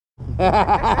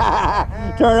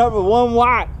Turn up to 1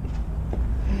 watt.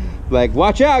 Like,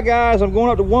 watch out, guys. I'm going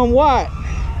up to 1 watt.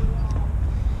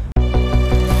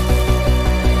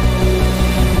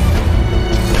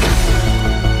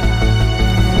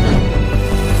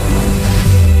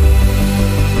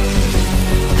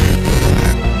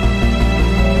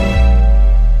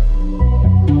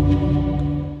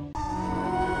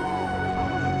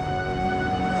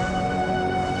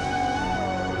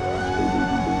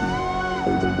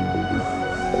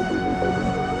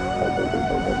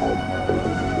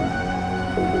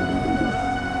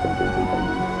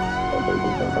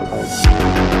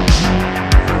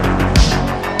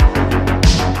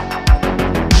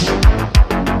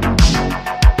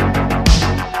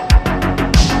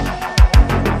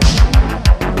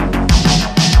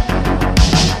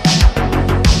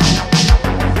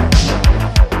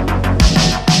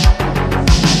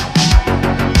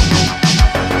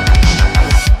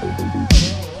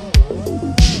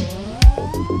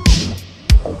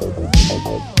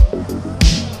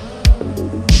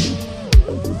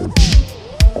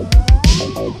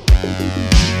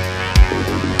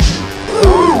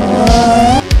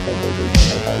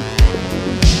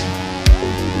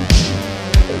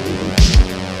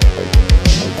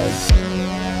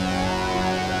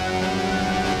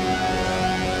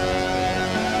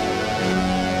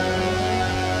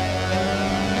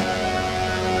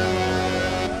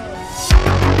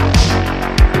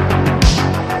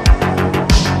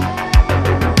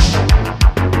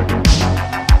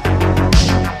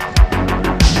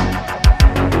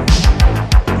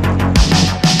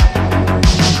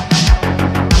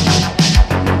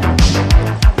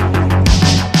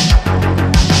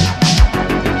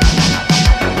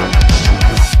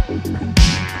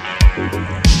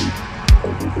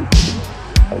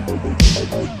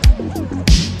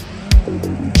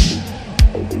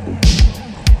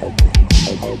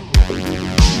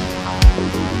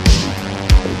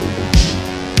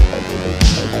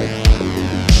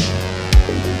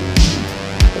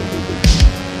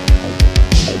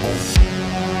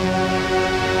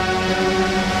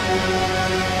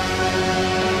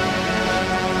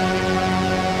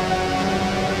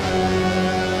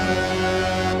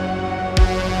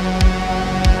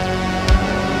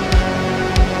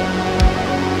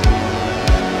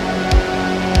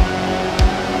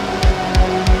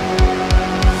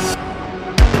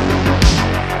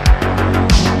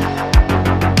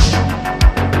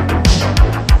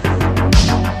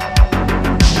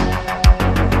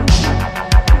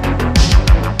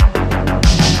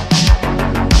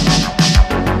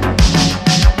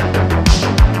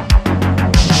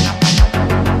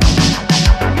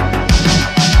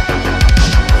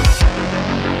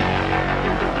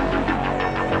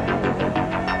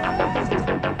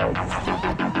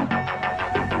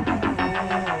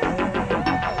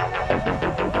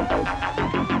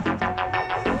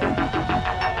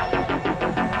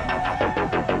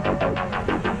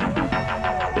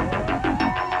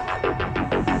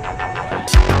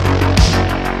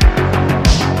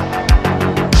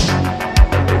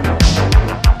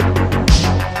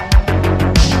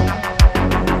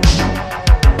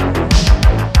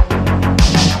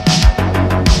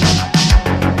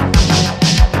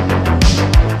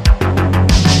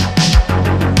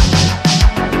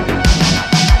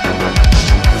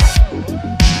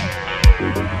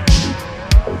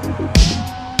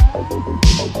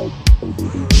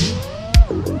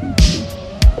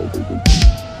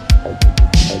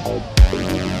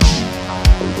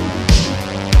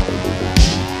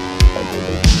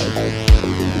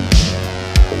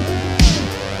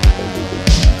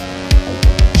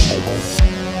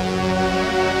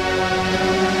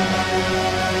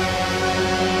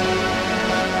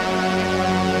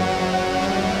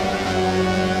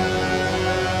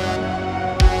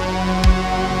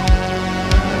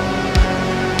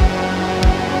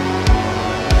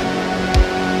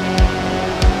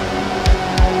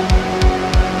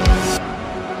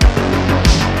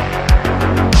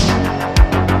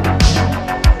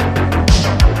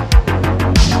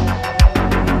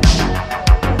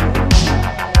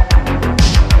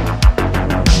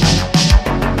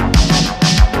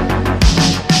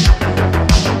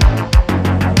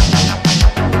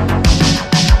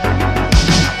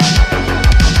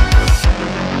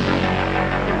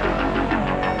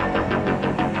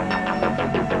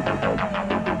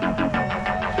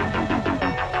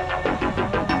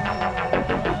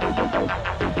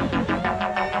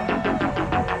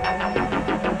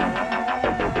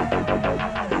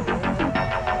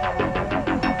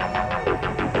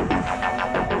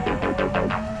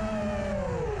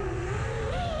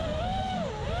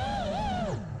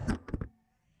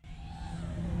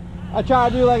 I try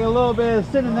to do like a little bit of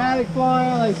cinematic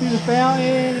flying, like through the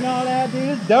fountain and all that, dude.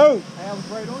 It's dope. Hey, I was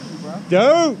right on you, bro.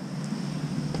 Dope.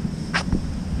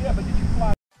 Yeah, but did you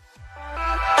fly?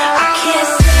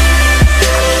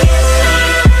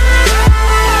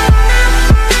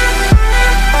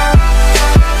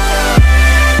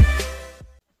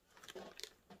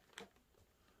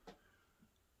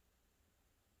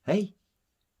 Hey,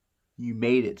 you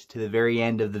made it to the very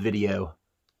end of the video.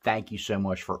 Thank you so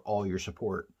much for all your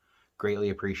support. Greatly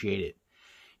appreciate it.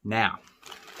 Now,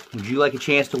 would you like a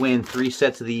chance to win 3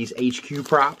 sets of these HQ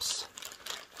props,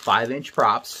 5-inch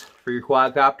props for your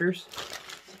quadcopters?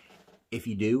 If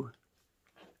you do,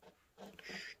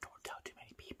 don't tell too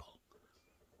many people.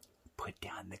 Put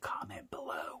down in the comment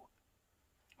below,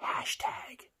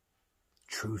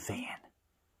 #TrueFan.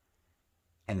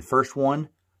 And the first one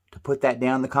to put that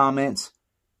down in the comments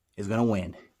is going to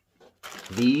win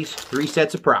these 3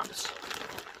 sets of props.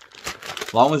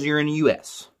 As long as you're in the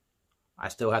U.S. I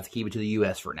still have to keep it to the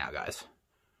U.S. for now, guys.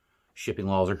 Shipping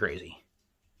laws are crazy.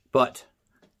 But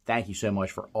thank you so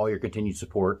much for all your continued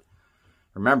support.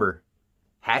 Remember,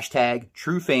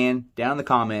 #TrueFan down in the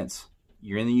comments.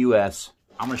 You're in the U.S.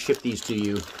 I'm going to ship these to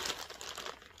you.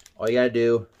 All you got to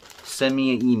do, send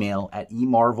me an email at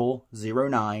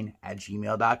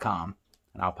emarvel09@gmail.com.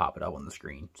 And I'll pop it up on the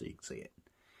screen so you can see it.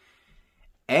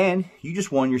 And you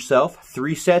just won yourself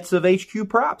 3 sets of HQ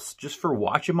props just for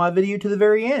watching my video to the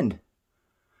very end.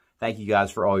 Thank you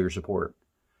guys for all your support.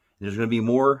 There's going to be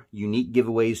more unique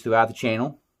giveaways throughout the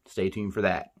channel. Stay tuned for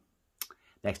that.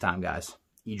 Next time, guys.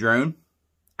 E-Drone,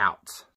 out.